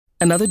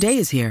Another day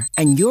is here,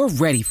 and you're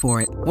ready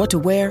for it. What to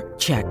wear?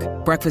 Check.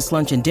 Breakfast,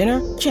 lunch, and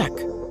dinner? Check.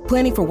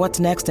 Planning for what's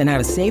next and how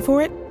to save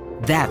for it?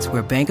 That's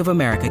where Bank of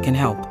America can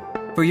help.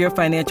 For your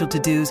financial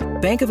to-dos,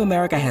 Bank of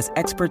America has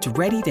experts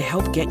ready to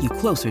help get you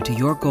closer to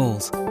your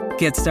goals.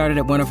 Get started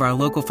at one of our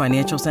local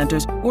financial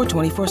centers or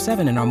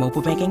 24/7 in our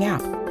mobile banking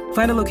app.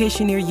 Find a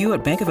location near you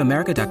at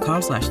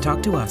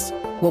bankofamerica.com/talktous.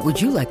 What would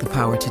you like the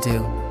power to do?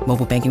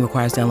 Mobile banking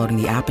requires downloading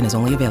the app and is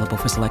only available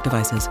for select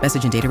devices.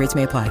 Message and data rates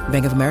may apply.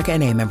 Bank of America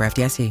N.A., member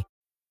FDIC.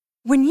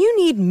 When you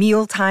need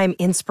mealtime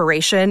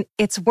inspiration,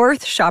 it's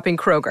worth shopping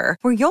Kroger,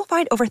 where you'll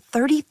find over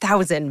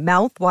 30,000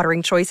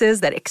 mouth-watering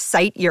choices that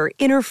excite your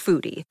inner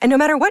foodie. And no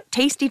matter what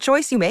tasty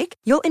choice you make,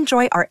 you'll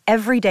enjoy our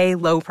everyday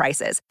low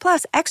prices,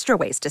 plus extra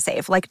ways to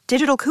save, like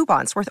digital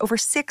coupons worth over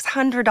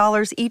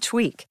 $600 each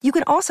week. You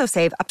can also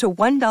save up to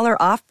 $1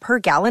 off per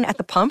gallon at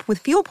the pump with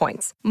fuel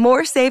points.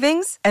 More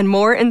savings and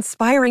more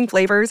inspiring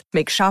flavors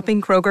make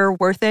shopping Kroger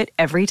worth it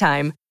every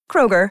time.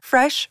 Kroger,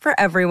 fresh for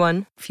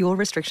everyone. Fuel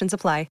restrictions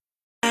apply.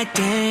 Ooh,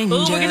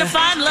 we're gonna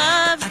find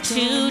love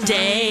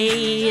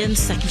today in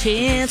Second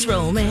Chance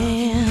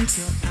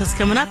Romance. That's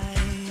coming up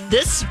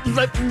this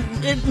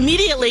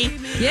immediately.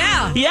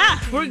 Yeah,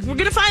 we're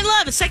gonna find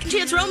love. It's Second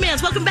Chance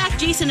Romance. Welcome back,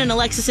 Jason and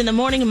Alexis in the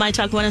morning. My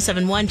Talk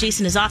 1071.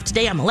 Jason is off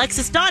today. I'm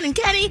Alexis, Dawn, and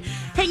Kenny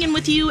hanging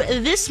with you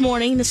this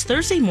morning, this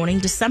Thursday morning,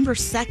 December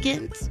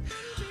 2nd.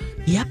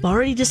 Yep,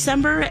 already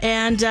December,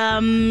 and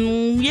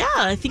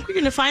I think we're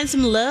going to find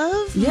some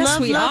love. Yes,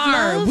 we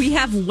are. Love. We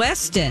have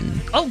Weston.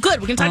 Oh,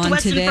 good. We're going to talk to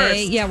Weston today.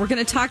 first. Yeah, we're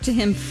going to talk to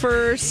him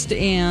first,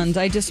 and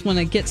I just want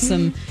to get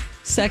some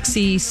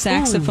sexy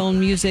saxophone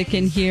music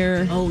in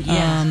here. Oh,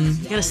 yeah.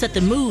 You got to set the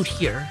mood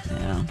here.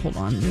 Yeah, hold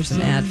on. There's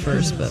an ad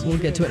first, but we'll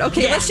get to it.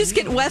 Okay, let's just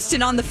get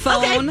Weston on the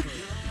phone. Okay.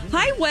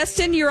 Hi,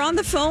 Weston. You're on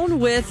the phone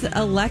with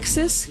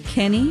Alexis,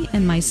 Kenny,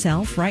 and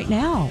myself right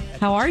now.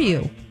 How are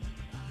you?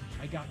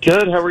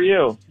 Good. How are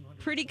you?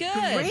 Pretty good.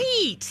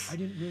 Great.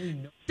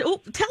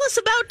 Oh, tell us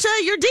about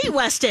your date,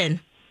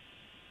 Weston.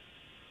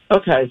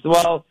 Okay. So,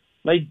 well,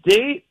 my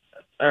date.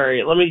 All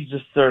right. Let me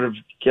just sort of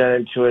get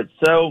into it.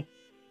 So,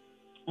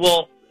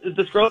 well,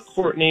 this girl,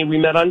 Courtney, we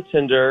met on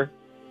Tinder,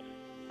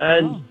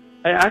 and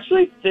I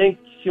actually think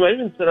she might have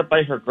been set up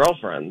by her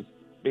girlfriends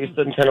based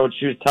on kind of what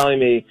she was telling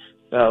me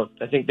about.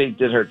 I think they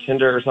did her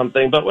Tinder or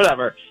something, but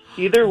whatever.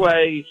 Either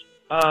way,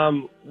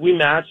 we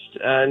matched,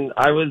 and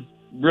I was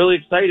really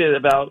excited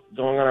about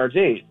going on our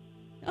date.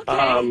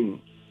 Okay.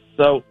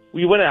 So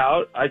we went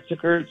out. I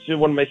took her to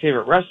one of my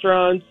favorite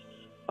restaurants.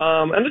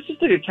 And it's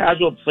just like a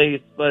casual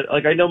place, but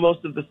like I know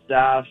most of the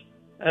staff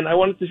and I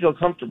wanted to feel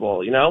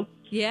comfortable, you know?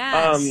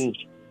 Yes.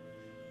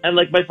 And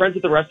like my friends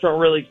at the restaurant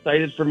were really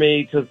excited for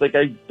me because like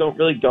I don't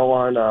really go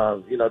on,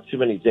 too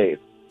many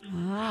dates.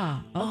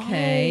 Ah,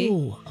 okay.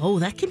 Oh,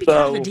 that can be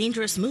kind of a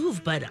dangerous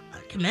move, but I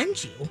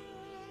commend you.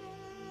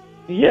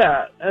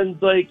 Yeah. And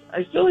like,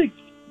 I feel like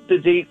the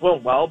date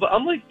went well, but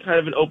I'm like kind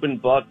of an open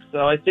book.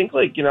 So I think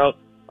like,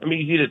 I'm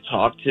easy to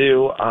talk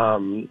to.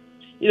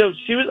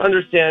 She was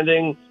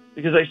understanding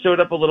because I showed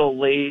up a little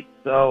late.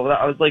 So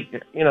that was like,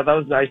 that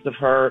was nice of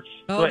her.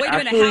 Oh, so wait a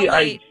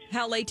minute.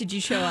 How late did you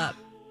show up?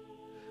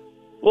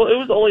 Well, it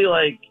was only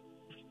like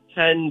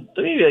 10,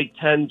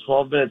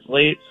 12 minutes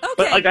late. Okay.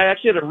 But like I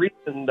actually had a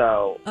reason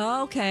though.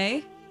 Oh,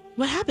 okay.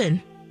 What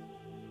happened?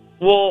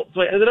 Well,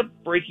 so I ended up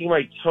breaking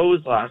my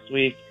toes last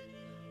week.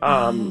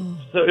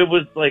 So it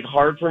was like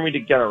hard for me to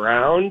get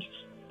around,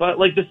 but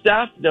like the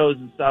staff knows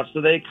and stuff,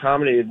 so they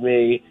accommodated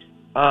me.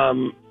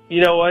 You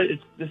know what?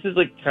 This is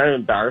like kind of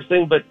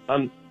embarrassing, but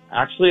I'm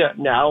actually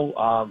now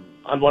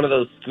on one of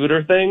those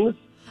scooter things.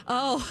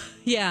 Oh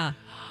yeah,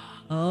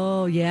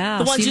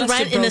 The ones you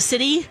rent in the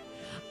city.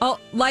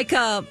 Oh, like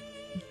a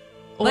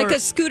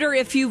scooter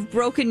if you've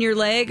broken your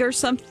leg or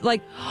something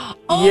like.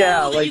 Oh,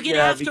 yeah, that you get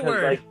afterward.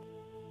 Because, like,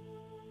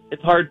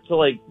 it's hard to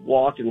like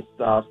walk and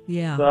stuff.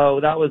 Yeah. So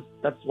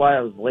that's why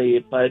I was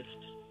late, but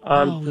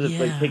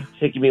it's like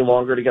taking me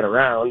longer to get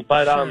around.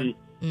 But I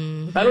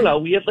don't know.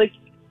 We had like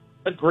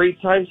a great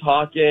time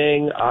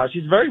talking.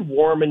 She's a very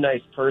warm and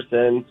nice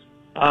person.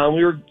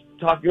 We were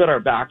talking about our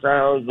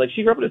backgrounds. Like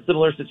she grew up in a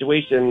similar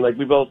situation. Like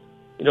we both,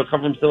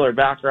 come from similar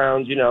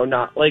backgrounds.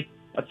 Not like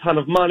a ton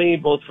of money,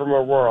 both from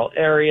a rural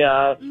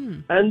area.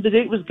 And the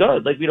date was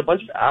good. Like we had a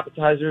bunch of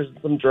appetizers and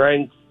some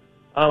drinks.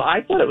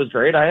 I thought it was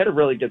great. I had a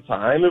really good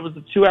time. It was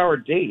a 2-hour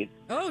date.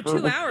 Oh,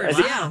 2 hours.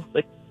 Wow.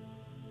 Like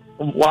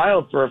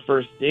wild for a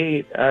first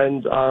date.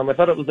 And I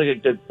thought it was like a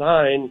good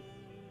sign.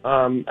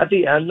 At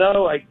the end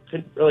though, I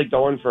couldn't really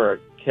go in for a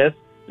kiss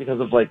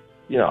because of like,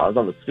 I was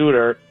on the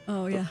scooter.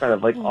 Oh yeah. It was kind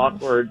of like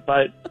awkward,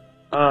 but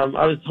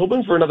I was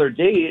hoping for another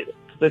date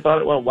because I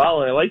thought it went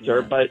well and I liked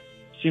her, but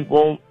she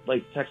won't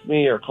like text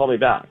me or call me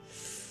back.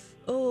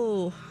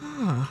 Oh,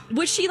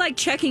 was she like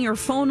checking her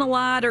phone a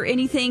lot or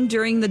anything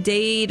during the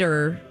date,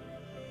 or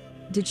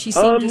did she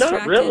seem distracted?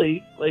 Not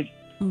really. Like,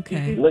 okay,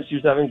 she seemed like she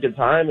was having a good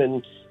time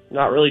and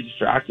not really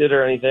distracted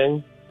or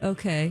anything.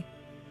 Okay.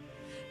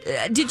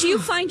 Did you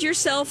find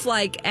yourself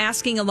like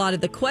asking a lot of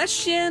the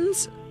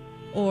questions,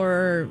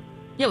 or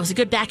was it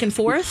good back and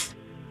forth?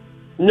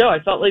 No,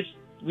 I felt like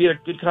we had a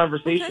good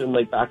conversation,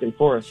 like back and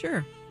forth.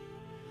 Sure.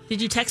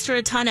 Did you text her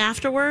a ton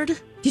afterward?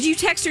 Did you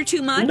text her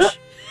too much? No.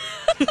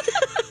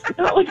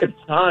 Not like a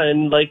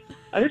ton. Like,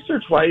 I texted her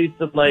twice,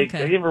 and like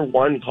I gave her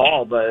one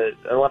call, but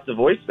I left a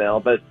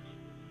voicemail. But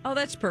oh,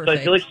 that's perfect.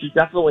 So I feel like she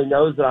definitely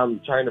knows that I'm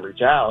trying to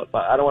reach out,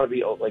 but I don't want to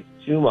be like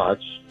too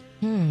much.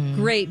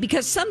 Great,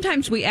 because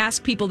sometimes we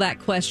ask people that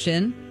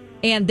question,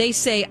 and they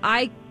say,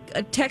 I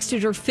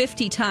texted her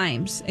 50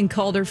 times and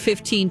called her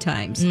 15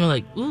 times. And we're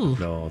like, ooh.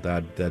 No,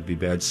 that'd be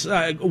bad.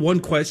 One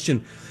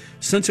question.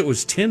 Since it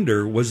was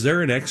Tinder, was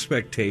there an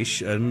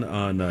expectation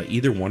on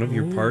either one of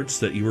your parts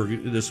that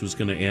this was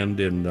going to end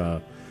in,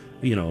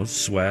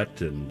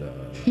 sweat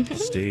and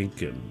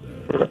stink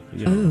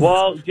and,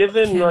 Well,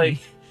 given like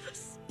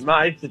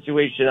my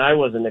situation, I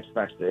wasn't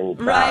expecting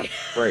that.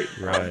 Right.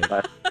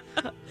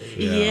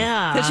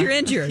 Yeah. Because you're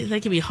injured.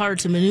 That can be hard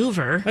to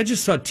maneuver. I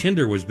just thought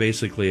Tinder was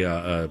basically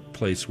a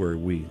place where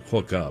we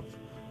hook up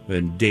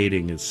and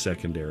dating is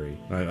secondary.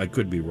 I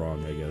could be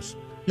wrong, I guess.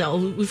 No,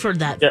 we've heard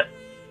that. Yeah.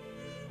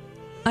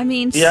 I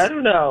mean, I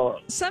don't know.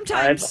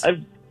 Sometimes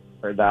I've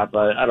heard that,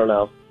 but I don't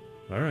know.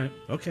 All right.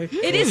 Okay.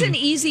 It is an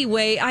easy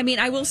way. I mean,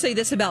 I will say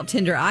this about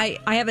Tinder. I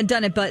haven't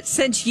done it, but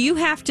since you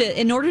have to,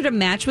 in order to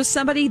match with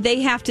somebody,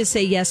 they have to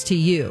say yes to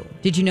you.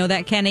 Did you know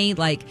that, Kenny?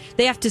 Like,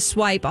 they have to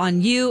swipe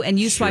on you and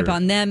you swipe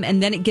on them,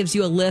 and then it gives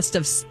you a list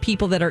of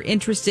people that are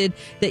interested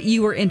that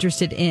you are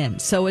interested in.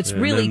 So it's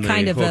really then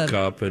kind they of hook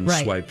up and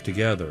swipe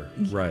together.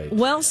 Right.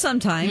 Well,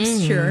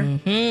 sometimes, sure.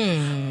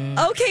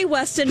 Okay,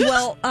 Weston.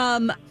 Well,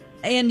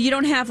 and you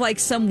don't have like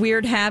some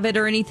weird habit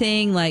or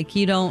anything, like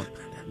you don't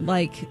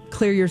like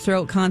clear your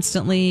throat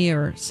constantly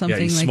or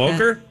something like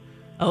smoker? that?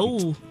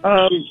 Oh.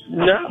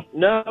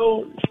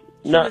 No,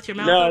 With your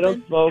mouth I open?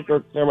 don't smoke or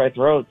clear my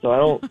throat, so I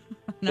don't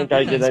think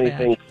I did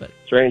anything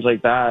strange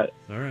like that.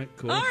 All right,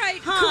 cool. All right,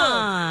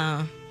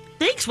 cool.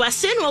 Thanks,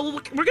 Weston. Well,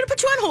 we're going to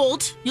put you on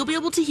hold. You'll be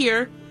able to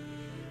hear.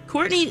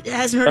 Courtney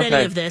hasn't heard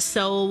any of this,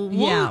 so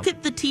we'll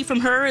get the tea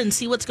from her and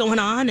see what's going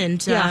on.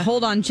 And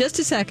hold on just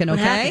a second,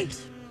 okay?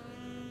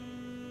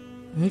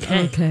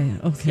 Okay.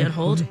 Is he on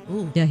hold?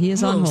 Ooh. Yeah, he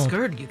is on hold.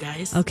 Scared, you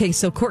guys. Okay,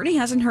 so Courtney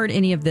hasn't heard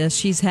any of this.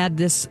 She's had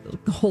this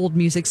hold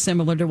music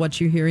similar to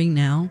what you're hearing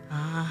now.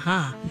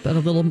 But a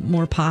little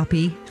more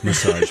poppy.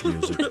 Massage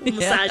music.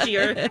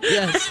 Massagier.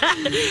 Yes.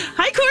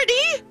 Hi,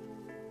 Courtney.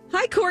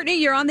 Hi,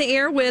 Courtney. You're on the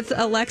air with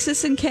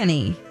Alexis and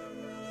Kenny.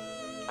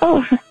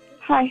 Oh,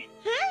 hi.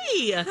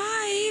 Hey.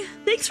 Hi.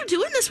 Thanks for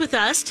doing this with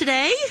us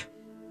today.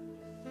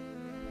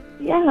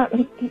 Yeah,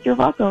 you're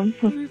welcome.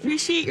 We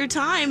appreciate your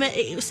time.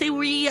 Say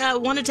we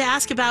wanted to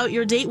ask about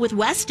your date with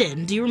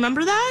Weston. Do you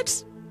remember that?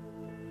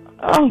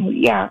 Oh,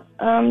 yeah.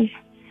 Well,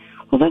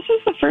 this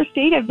is the first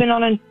date I've been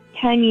on in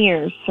 10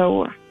 years,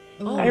 so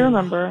I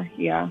remember,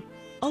 yeah.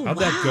 Oh, How'd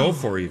that go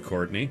for you,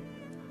 Courtney?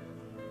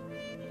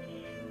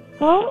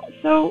 Well,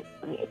 so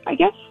I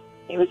guess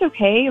it was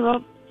okay.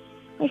 Well,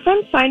 my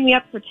friend signed me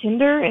up for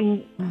Tinder,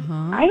 and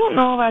I don't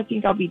know if I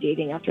think I'll be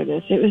dating after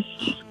this. It was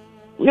just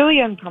really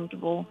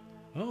uncomfortable.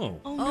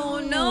 Oh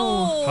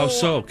no! How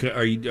so?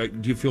 Do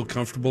you feel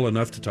comfortable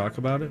enough to talk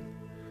about it?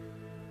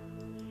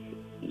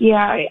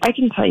 Yeah, I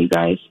can tell you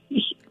guys.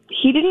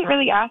 He didn't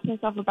really ask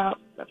myself about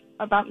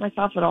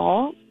myself at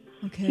all.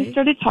 Okay. He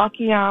started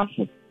talking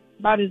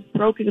about his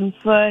broken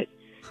foot,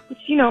 which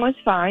is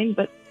fine.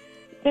 But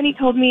then he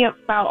told me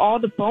about all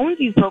the bones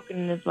he's broken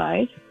in his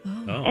life,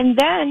 and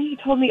then he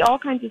told me all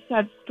kinds of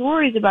sad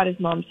stories about his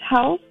mom's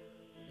health,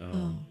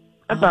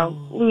 about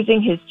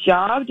losing his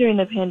job during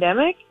the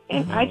pandemic.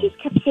 And I just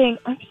kept saying,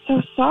 I'm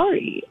so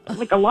sorry,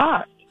 like a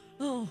lot.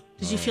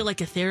 Did you feel like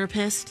a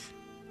therapist?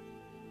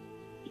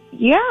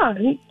 Yeah,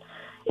 and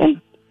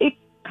it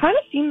kind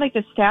of seemed like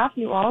the staff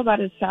knew all about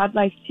his sad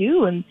life,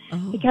 too. And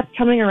they kept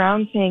coming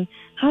around saying,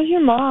 how's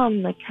your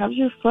mom? Like, how's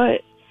your foot?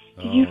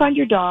 Did you find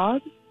your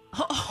dog?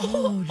 He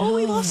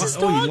lost his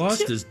dog. Oh, he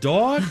lost his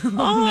dog?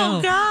 Oh,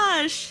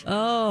 gosh.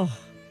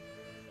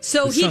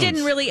 So he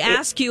didn't really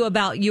ask you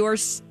about your,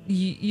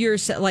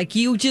 like,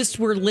 you just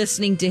were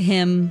listening to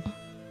him,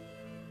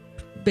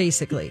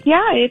 basically.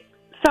 Yeah, it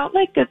felt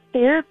like a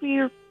therapy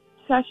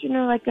session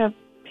or like a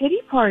pity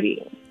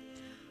party.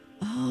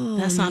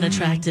 That's not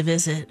attractive,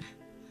 is it?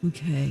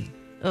 Okay.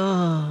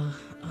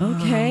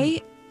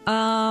 Okay.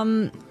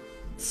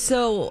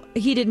 So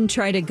he didn't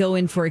try to go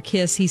in for a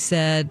kiss, he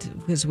said,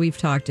 because we've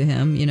talked to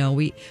him.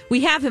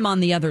 We have him on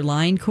the other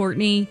line,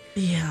 Courtney.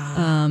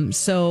 Yeah.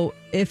 So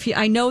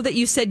I know that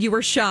you said you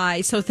were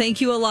shy, so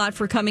thank you a lot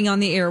for coming on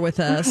the air with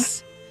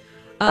us.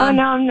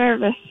 Now I'm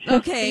nervous.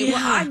 Okay.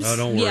 Yeah. Well,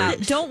 don't worry. Yeah,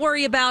 don't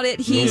worry about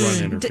it.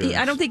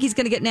 I don't think he's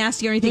going to get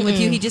nasty or anything with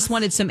you. He just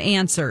wanted some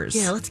answers.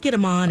 Yeah, let's get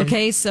him on.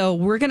 Okay, so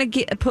we're going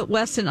to put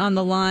Weston on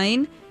the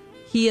line.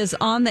 He is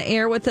on the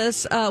air with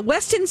us.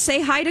 Weston,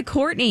 say hi to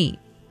Courtney.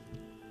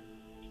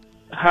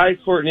 Hi,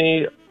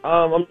 Courtney.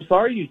 I'm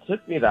sorry you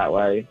took me that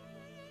way.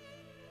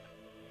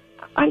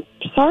 I'm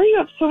sorry you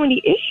have so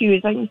many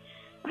issues. I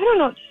don't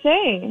know what to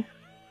say.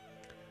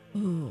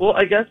 Well,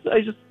 I guess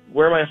I just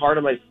wear my heart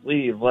on my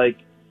sleeve. Like,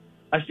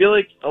 I feel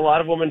like a lot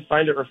of women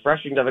find it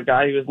refreshing to have a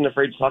guy who isn't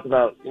afraid to talk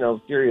about,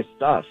 serious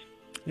stuff.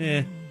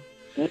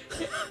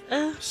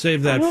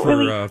 Save that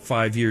for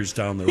 5 years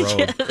down the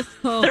road.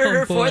 Third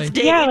or fourth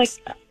date. Yeah, like,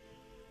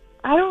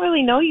 I don't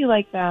really know you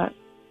like that.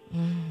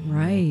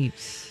 Right.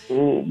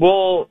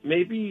 Well,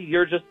 maybe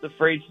you're just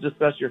afraid to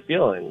discuss your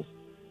feelings.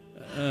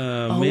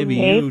 Maybe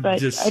Okay, you but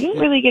just... I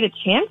didn't really get a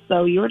chance,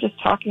 though. You were just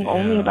talking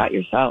only about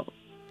yourself.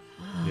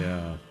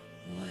 Yeah.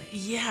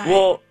 Yeah.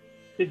 Well,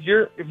 if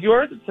you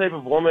aren't the type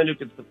of woman who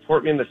can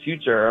support me in the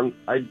future,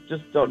 I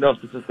just don't know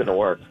if this is going to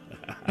work.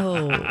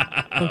 Oh,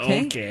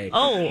 okay. Okay.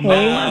 Oh,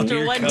 Now, after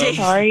here one comes- day.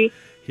 Sorry.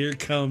 Here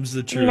comes the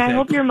I truth. mean, I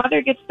hope your mother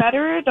gets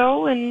better,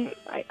 though, and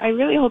I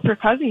really hope your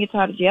cousin gets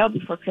out of jail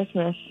before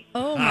Christmas.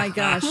 Oh, my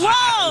gosh.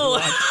 Whoa!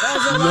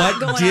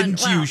 What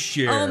didn't you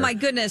share? Oh, my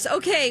goodness.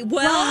 Okay,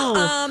 well,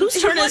 Wow.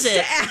 Whose turn is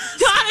it?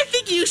 God, I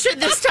think you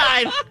should this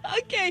time.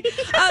 Okay.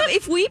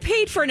 If we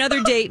paid for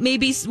another date,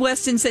 maybe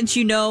Weston, since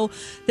you know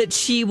that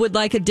she would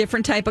like a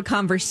different type of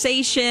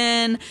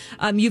conversation,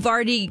 you've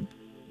already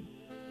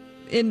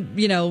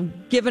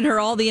given her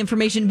all the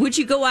information. Would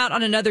you go out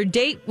on another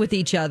date with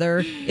each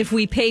other if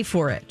we pay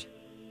for it?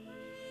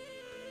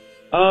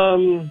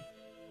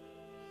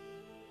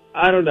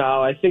 I don't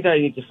know. I think I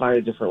need to find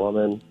a different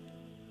woman.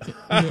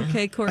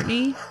 Okay,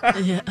 Courtney.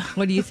 Yeah.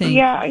 What do you think?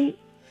 Yeah,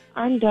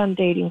 I'm done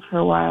dating for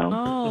a while.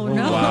 Oh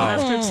no! Wow.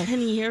 After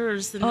 10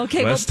 years. And,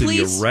 Okay, Weston, well,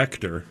 please. you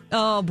wrecked her.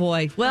 Oh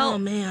boy. Well, oh,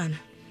 man.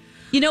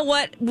 you know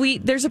what?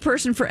 There's a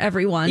person for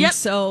everyone. Yep.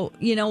 So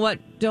you know what?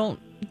 Don't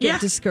get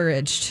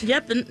discouraged.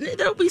 Yep, and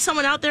there'll be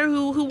someone out there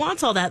who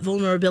wants all that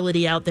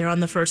vulnerability out there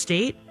on the first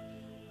date.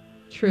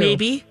 True.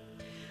 Maybe.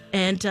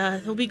 And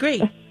it'll be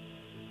great.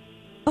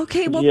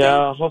 Okay. Well.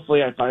 Yeah,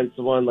 hopefully I find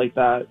someone like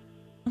that.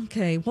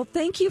 Okay. Well,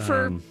 thank you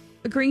for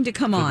agreeing to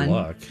come on.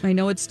 luck. I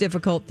know it's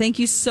difficult. Thank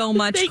you so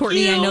much, Thank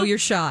Courtney. you. I know you're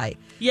shy.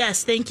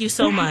 Yes, thank you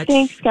so much.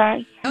 Thanks,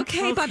 guys.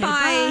 Okay. Bye-bye.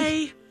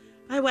 Bye.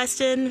 Bye,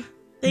 Weston.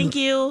 Thank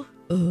you.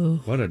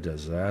 What a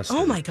disaster.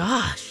 Oh, my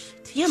gosh.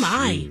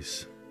 TMI.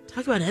 Jeez.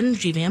 Talk about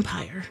energy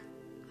vampire.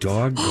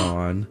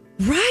 Doggone.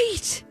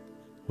 Right.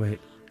 Wait.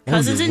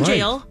 Cousins you're in right.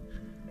 jail.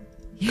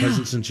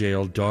 Cousins in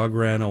jail. Dog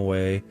ran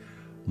away.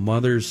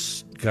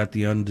 Mother's got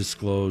the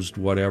undisclosed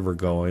whatever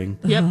going.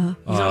 Yep.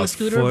 He's on the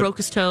scooter, foot- broke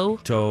his toe.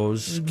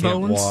 Toes.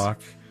 Can't Bones.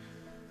 walk.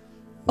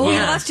 Oh, he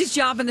Yeah. lost his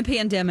job in the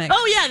pandemic.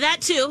 Oh, yeah,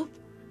 that too.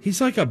 He's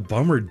like a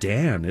bummer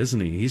Dan, isn't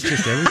he? He's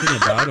just everything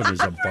about him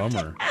is a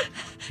bummer.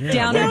 Yeah,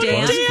 Downer what a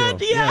Dan?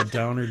 buzzkill. Yeah.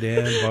 Downer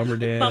Dan, Bummer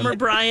Dan. Bummer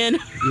Brian.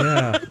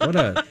 Yeah, what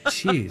a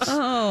jeez.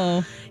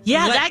 Oh.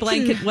 Yeah, Wet that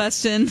blanket can...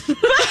 Weston.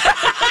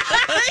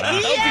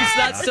 I hope he's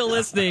not still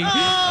listening.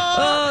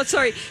 Oh,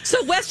 sorry.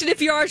 So, Weston,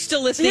 if you are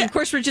still listening, of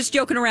course, we're just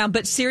joking around,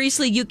 but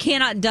seriously, you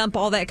cannot dump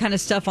all that kind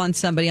of stuff on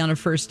somebody on a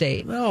first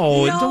date.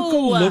 No, No. don't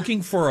go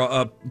looking for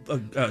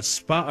a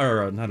spouse,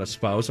 or not a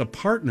spouse, a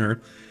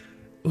partner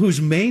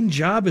whose main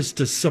job is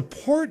to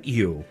support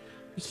you.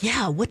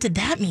 Yeah, what did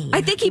that mean?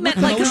 I think he meant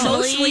like Emotionally?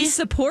 emotionally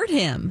support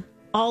him.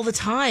 All the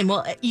time.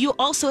 Well, you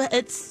also,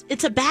 it's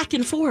a back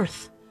and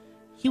forth.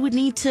 You would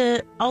need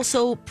to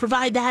also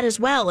provide that as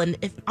well. And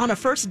if on a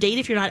first date,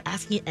 if you're not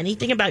asking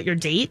anything about your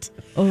date,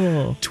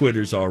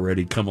 Twitter's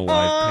already come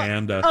alive,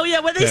 Panda. oh, yeah,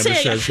 what they Panda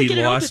say, says he get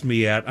it lost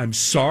me at, I'm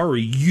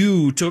sorry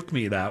you took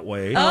me that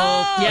way.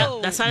 yeah,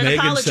 that's not an Megan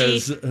apology.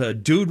 says,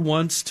 dude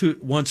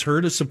wants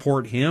her to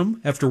support him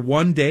after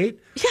one date.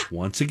 Yeah.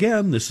 Once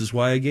again, this is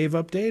why I gave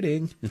up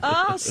dating.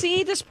 Oh,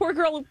 see, this poor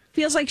girl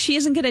feels like she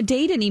isn't going to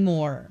date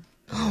anymore.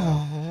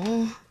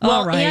 Well,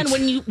 All right. and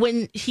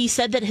when he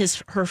said that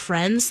her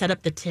friends set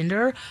up the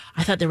Tinder,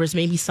 I thought there was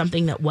maybe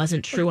something that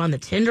wasn't true on the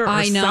Tinder or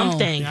I know.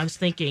 something. I was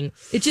thinking,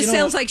 It just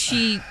sounds like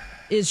she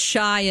is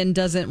shy and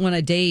doesn't want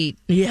to date.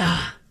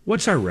 yeah.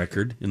 What's our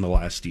record in the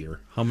last year?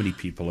 How many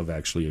people have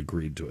actually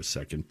agreed to a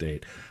second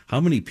date?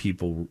 How many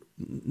people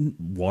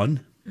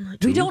won?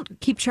 We don't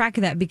keep track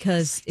of that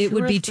because it Two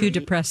would or be too three?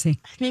 depressing.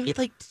 Maybe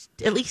like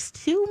at least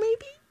two,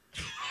 maybe?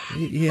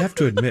 You have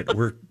to admit,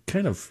 we're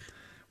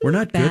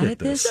not Bad good at at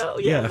this. this? Oh,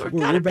 yeah, we're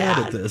we're kinda bad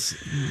bad. at this.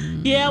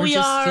 Yeah, We're we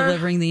just are.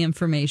 delivering the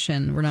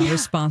information. We're not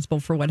responsible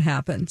for what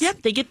happens.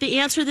 Yep, they get the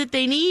answer that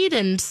they need,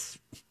 and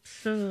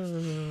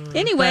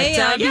Anyway,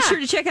 But, be yeah. sure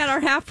to check out our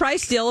half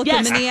price deal at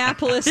Yes. the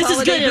Minneapolis This is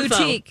Holiday good info.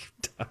 Boutique.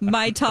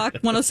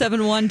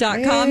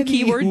 MyTalk1071.com,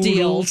 keyword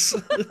deals.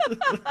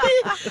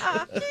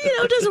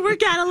 it doesn't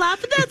work out a lot,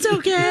 but that's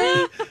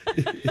okay.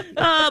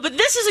 But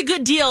this is a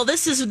good deal.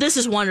 This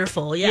is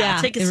wonderful. Yeah,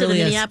 tickets it to really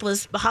the is.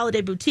 Minneapolis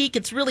Holiday Boutique.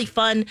 It's really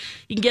fun.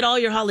 You can get all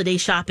your holiday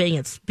shopping.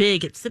 It's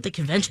big. It's at the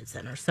convention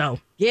center. So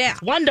Yeah.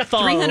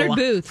 wonderful. 300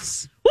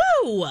 booths.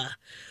 Woo!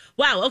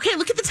 Wow. Okay,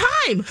 look at the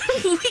time.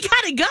 We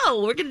gotta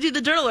go. We're gonna do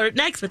the Dirt Alert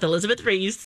next with Elizabeth Reese.